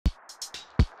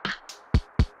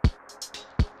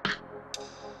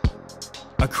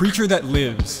A creature that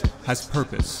lives has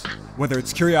purpose, whether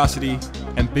it's curiosity,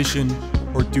 ambition,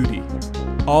 or duty.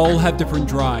 All have different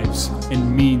drives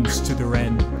and means to their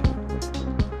end.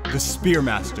 The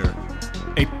Spearmaster,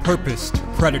 a purposed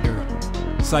predator,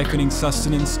 siphoning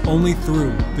sustenance only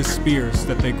through the spears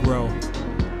that they grow.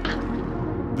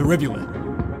 The Rivulet,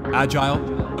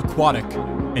 agile, aquatic,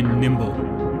 and nimble.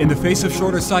 In the face of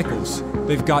shorter cycles,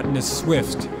 they've gotten as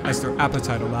swift as their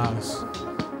appetite allows.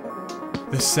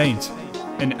 The Saint,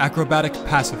 an acrobatic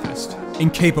pacifist,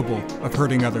 incapable of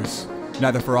hurting others,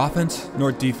 neither for offense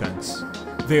nor defense.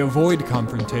 They avoid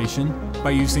confrontation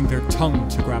by using their tongue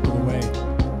to grapple away.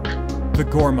 The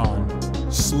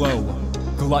Gourmand, slow,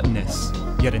 gluttonous,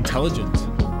 yet intelligent,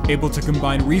 able to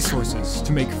combine resources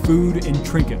to make food and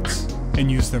trinkets, and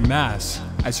use their mass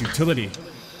as utility.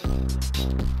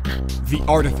 The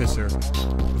Artificer,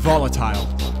 volatile,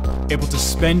 able to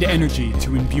spend energy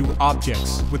to imbue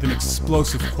objects with an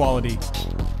explosive quality,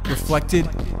 reflected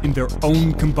in their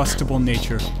own combustible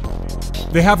nature.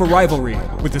 They have a rivalry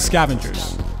with the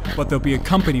Scavengers, but they'll be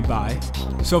accompanied by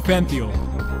Sophanthiel.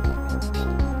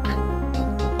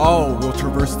 All will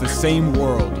traverse the same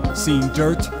world, seeing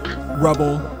dirt,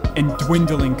 rubble, and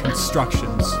dwindling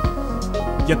constructions.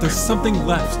 Yet there's something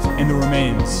left in the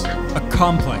remains, a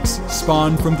complex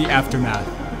spawned from the aftermath,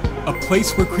 a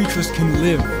place where creatures can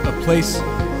live, a place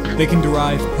they can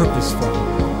derive purpose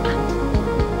from.